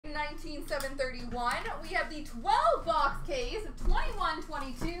19731. We have the 12-box case of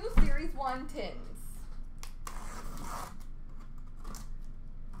 2122 Series 1 tins.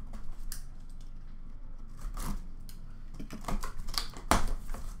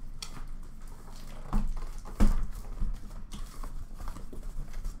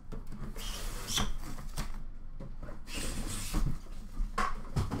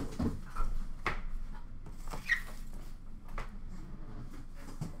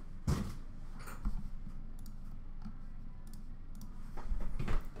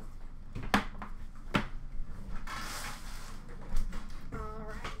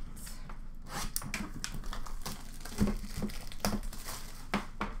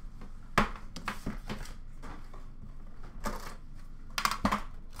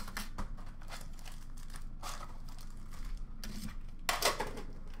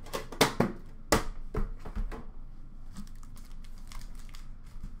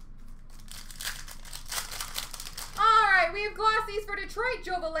 We have Glossies for Detroit,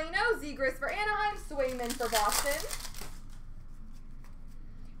 Joe Valeno, Zegras for Anaheim, Swayman for Boston.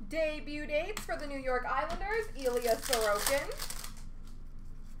 Debut dates for the New York Islanders, Ilya Sorokin.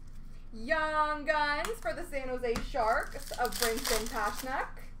 Young Guns for the San Jose Sharks of Brinson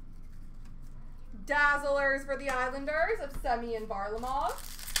Pashnak. Dazzlers for the Islanders of Semyon Varlamov.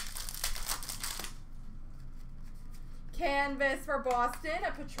 Canvas for Boston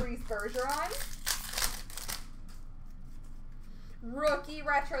of Patrice Bergeron. Rookie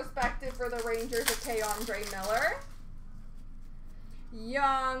retrospective for the Rangers of K-Andre Miller.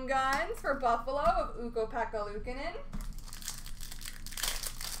 Young Guns for Buffalo of Ukko-Pekka Luukkonen.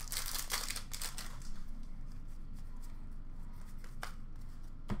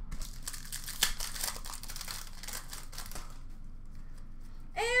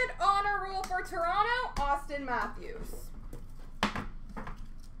 And honor roll for Toronto, Austin Matthews.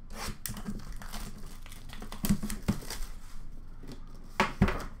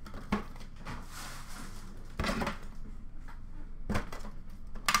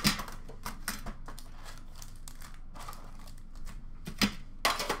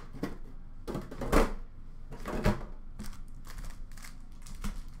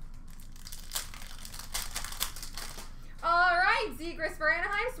 Zegras for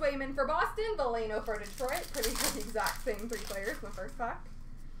Anaheim, Swayman for Boston, Valeno for Detroit. Pretty much the exact same three players in the first pack.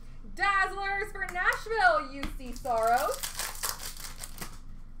 Dazzlers for Nashville, UC Soros.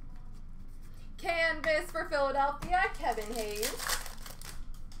 Canvas for Philadelphia, Kevin Hayes.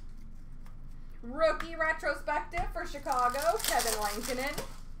 Rookie retrospective for Chicago, Kevin Lankinen.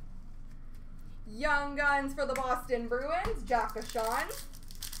 Young Guns for the Boston Bruins, Jack O'Shawn.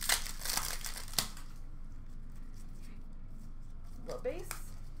 Base.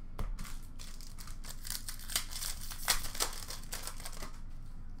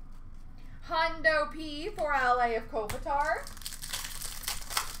 Hundo P for LA of Kopitar.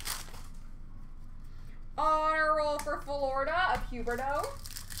 Honor roll for Florida of Huberdeau.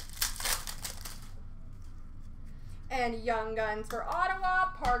 And Young Guns for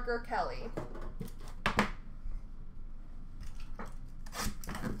Ottawa, Parker Kelly.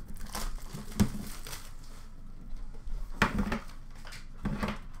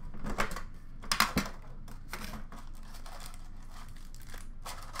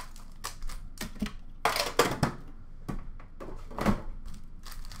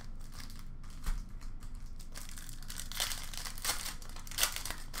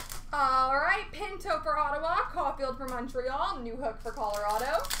 All right, Pinto for Ottawa, Caulfield for Montreal, Newhook for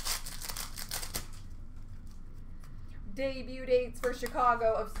Colorado. Debut dates for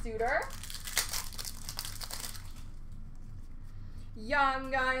Chicago of Suter.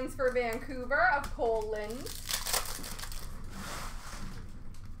 Young Guns for Vancouver of Cole Lind.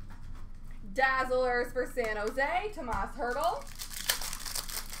 Dazzlers for San Jose, Tomas Hertl.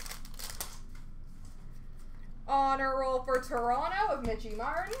 Honor roll for Toronto of Mitchie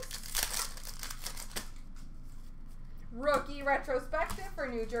Martin. Rookie retrospective for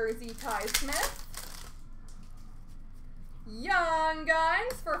New Jersey, Ty Smith. Young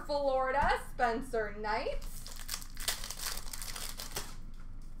Guns for Florida, Spencer Knight.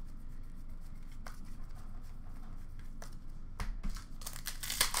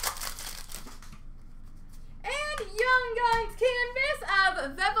 And Young Guns canvas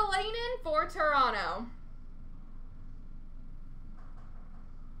of Vevalainen for Toronto.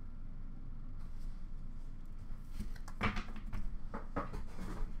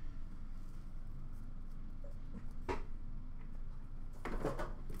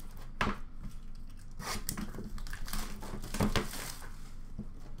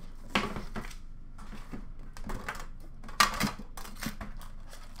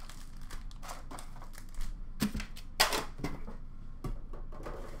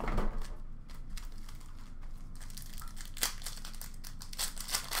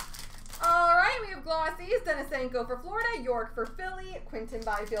 Denisenko for Florida, York for Philly, Quinton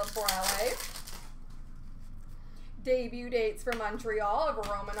Byfield for LA. Debut dates for Montreal of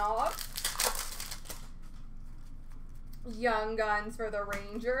Romanov. Young Guns for the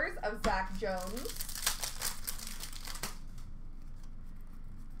Rangers of Zach Jones.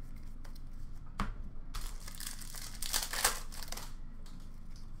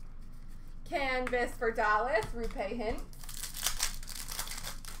 Canvas for Dallas, Rupe Hint.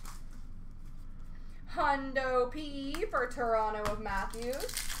 Hundo P for Toronto of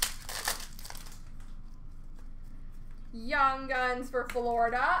Matthews. Young Guns for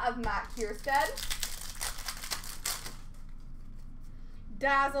Florida of Matt Kierstead.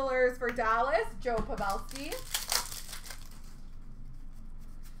 Dazzlers for Dallas, Joe Pavelski.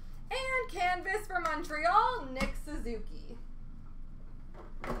 And Canvas for Montreal, Nick Suzuki.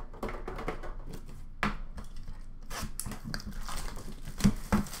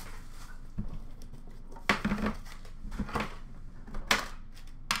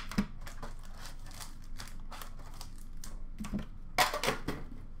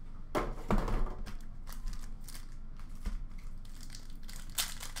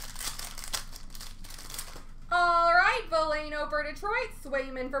 Valeno for Detroit,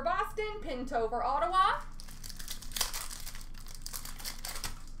 Swayman for Boston, Pinto for Ottawa.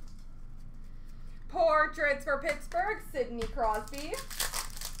 Portraits for Pittsburgh, Sidney Crosby.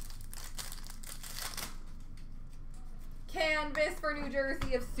 Canvas for New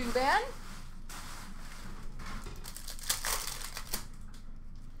Jersey of Subban.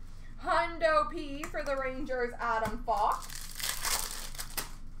 Hundo P for the Rangers, Adam Fox.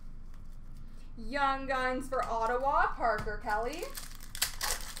 Young Guns for Ottawa, Parker Kelly.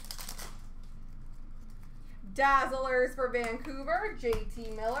 Dazzlers for Vancouver,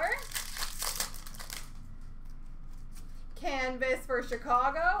 JT Miller. Canvas for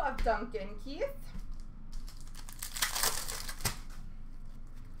Chicago of Duncan Keith.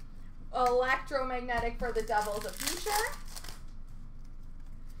 Electromagnetic for the Devils of Fuchsia.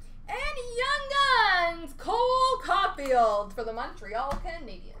 And Young Guns, Cole Caulfield for the Montreal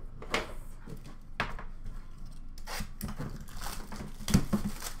Canadiens.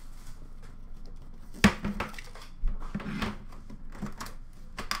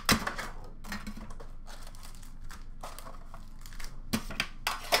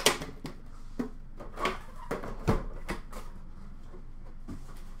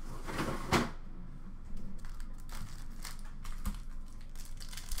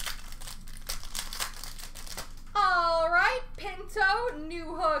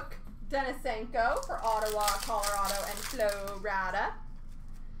 New Hook, Denisenko for Ottawa, Colorado, and Florida.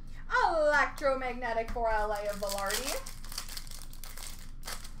 Electromagnetic for LA of Velarde.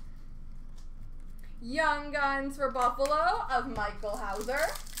 Young Guns for Buffalo of Michael Hauser.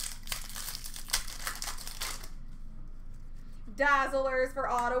 Dazzlers for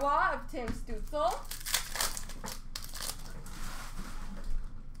Ottawa of Tim Stutzel.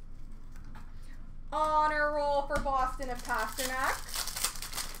 Honor Roll for Boston of Pasternak.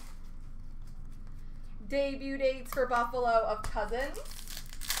 Debut dates for Buffalo of Cousins.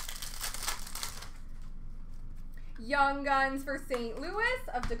 Young Guns for St. Louis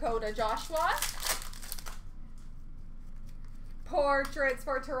of Dakota Joshua. Portraits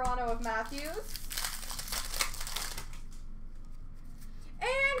for Toronto of Matthews.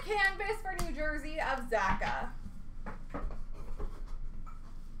 And Canvas for New Jersey of Zaka.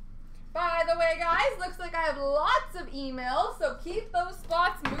 By the way, guys, looks like I have lots of emails, so keep those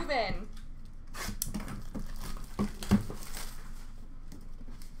spots moving.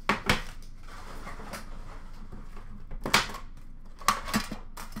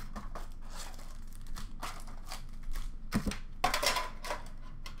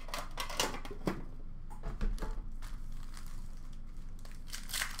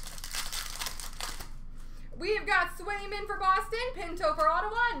 We've got Swayman for Boston, Pinto for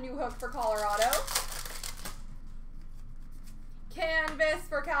Ottawa, and New Hook for Colorado. Canvas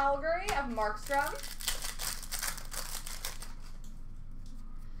for Calgary of Markstrom.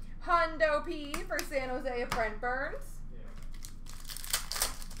 Hundo P for San Jose of Brent Burns.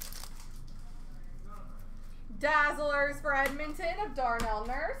 Dazzlers for Edmonton of Darnell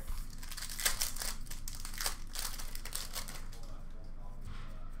Nurse.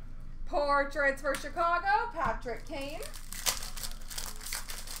 Portraits for Chicago, Patrick Kane.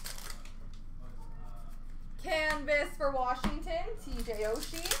 Canvas for Washington, TJ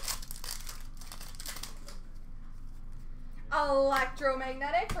Oshie.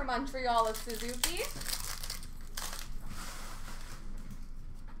 Electromagnetic for Montreal of Suzuki.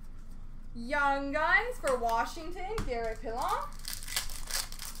 Young Guns for Washington, Garrett Pilon.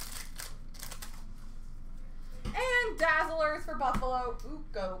 And Dazzlers for Buffalo,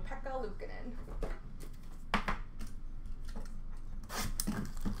 Ukko-Pekka Luukkonen.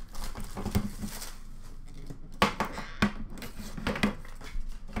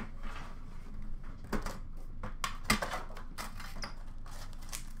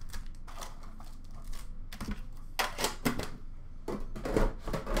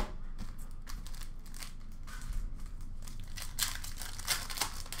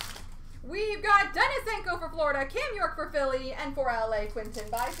 We've got Denisenko for Florida, Cam York for Philly, and for LA, Quinton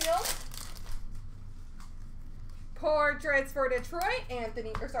Byfield. Portraits for Detroit,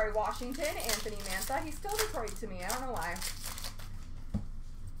 Washington, Anthony Mantha. He's still Detroit to me, I don't know why.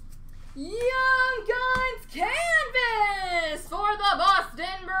 Young Guns Canvas for the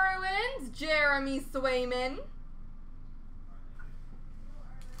Boston Bruins, Jeremy Swayman.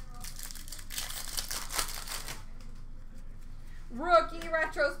 Rookie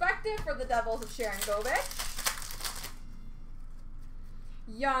Retrospective for the Devils of Sharon Govich.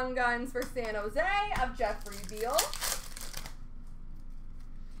 Young Guns for San Jose of Jeffrey Beal.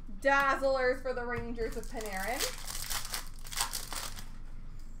 Dazzlers for the Rangers of Panarin.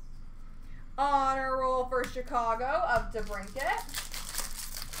 Honor Roll for Chicago of DeBrincat.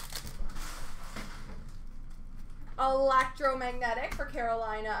 Electromagnetic for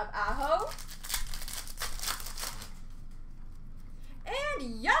Carolina of Aho.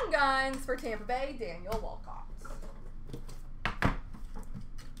 And Young Guns for Tampa Bay, Daniel Walcott.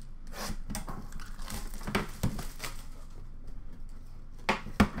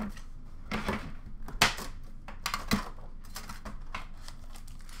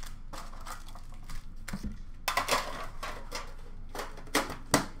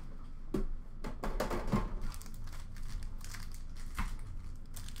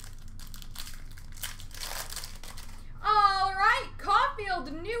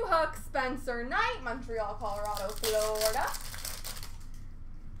 New Hook, Spencer Knight, Montreal, Colorado, Florida.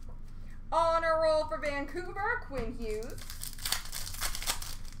 Honor Roll for Vancouver, Quinn Hughes.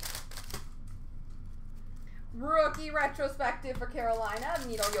 Rookie Retrospective for Carolina,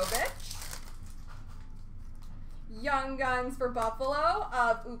 Mito Jovic. Young Guns for Buffalo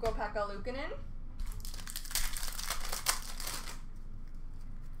of Ukko-Pekka Luukkonen.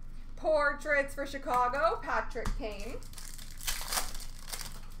 Portraits for Chicago, Patrick Kane.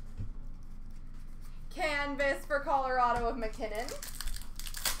 Canvas for Colorado of McKinnon.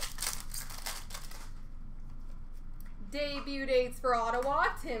 Debut dates for Ottawa,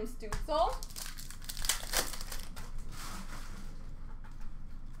 Tim Stützle.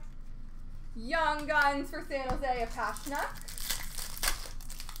 Young Guns for San Jose of Pastrnak.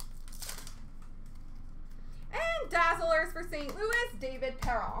 And Dazzlers for St. Louis, David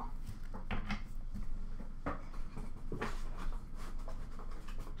Perron.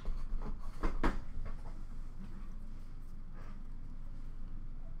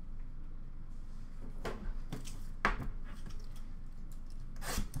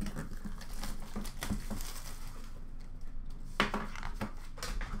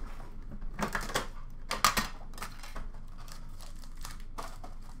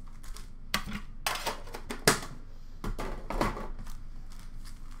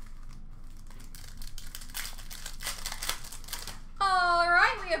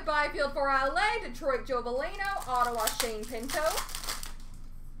 Byfield for LA, Detroit Joe Veleno, Ottawa Shane Pinto.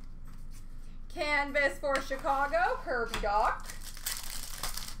 Canvas for Chicago, Kirby Doc.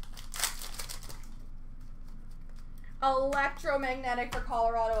 Electromagnetic for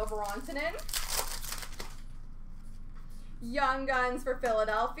Colorado of Rantanen. Young Guns for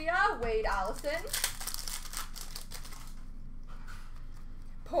Philadelphia, Wade Allison.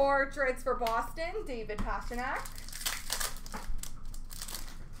 Portraits for Boston, David Pastrnak.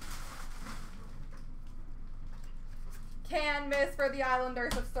 Canvas for the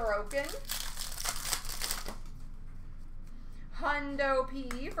Islanders of Sorokin. Hundo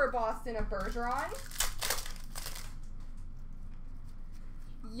P for Boston of Bergeron.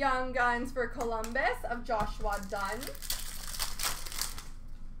 Young Guns for Columbus of Joshua Dunn.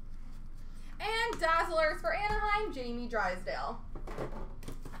 And Dazzlers for Anaheim, Jamie Drysdale.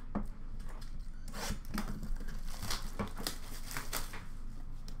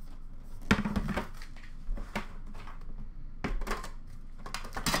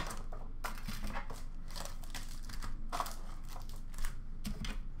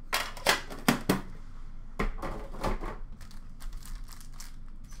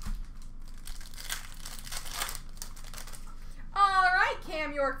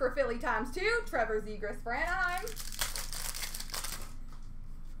 Cam York for Philly ×2. Trevor Zegras for Anaheim.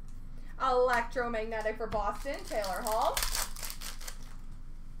 Electromagnetic for Boston, Taylor Hall.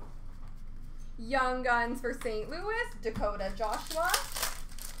 Young Guns for St. Louis, Dakota Joshua.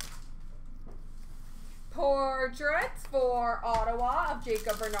 Portraits for Ottawa of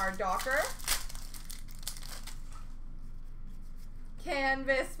Jacob Bernard Docker.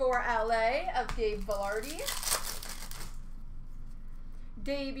 Canvas for LA of Gabe Velarde.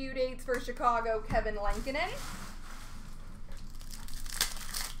 Debut dates for Chicago, Kevin Lankinen.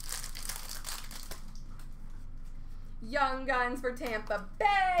 Young Guns for Tampa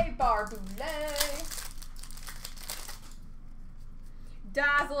Bay, Barboulay.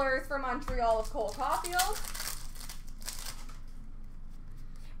 Dazzlers for Montreal of Cole Caulfield.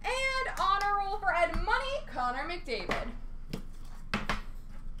 And honor roll for Ed Money, Connor McDavid.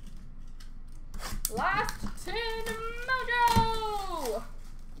 Last 10 Mojo!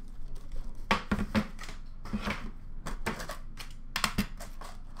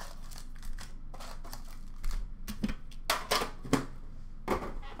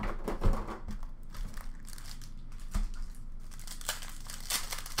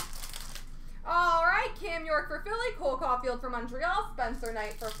 All right, Cam York for Philly, Cole Caulfield for Montreal, Spencer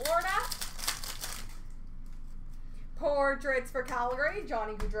Knight for Florida. Portraits for Calgary,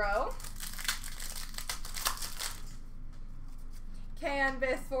 Johnny Gaudreau.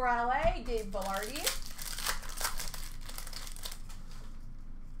 Canvas for LA, Gabe Velarde.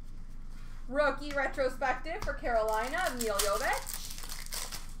 Rookie retrospective for Carolina, Emil Jovic.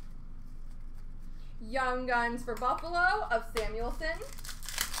 Young Guns for Buffalo of Samuelson.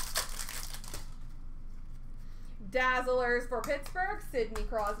 Dazzlers for Pittsburgh, Sidney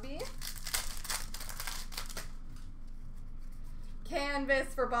Crosby.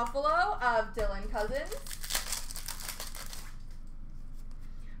 Canvas for Buffalo of Dylan Cousins.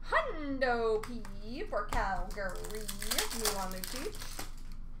 Hundo P for Calgary, Milan Lucic.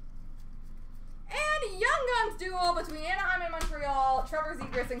 And Young Guns duel between Anaheim and Montreal, Trevor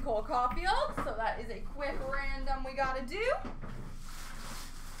Zegras and Cole Caulfield. So that is a quick random we gotta do.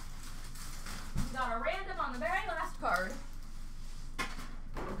 We got a random on the very last card.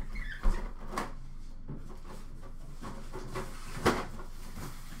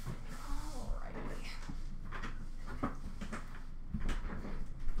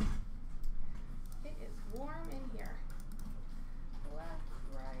 Warm in here. Left,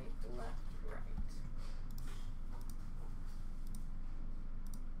 right, left, right.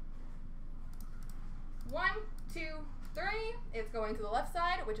 One, two, three. It's going to the left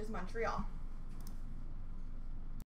side, which is Montreal.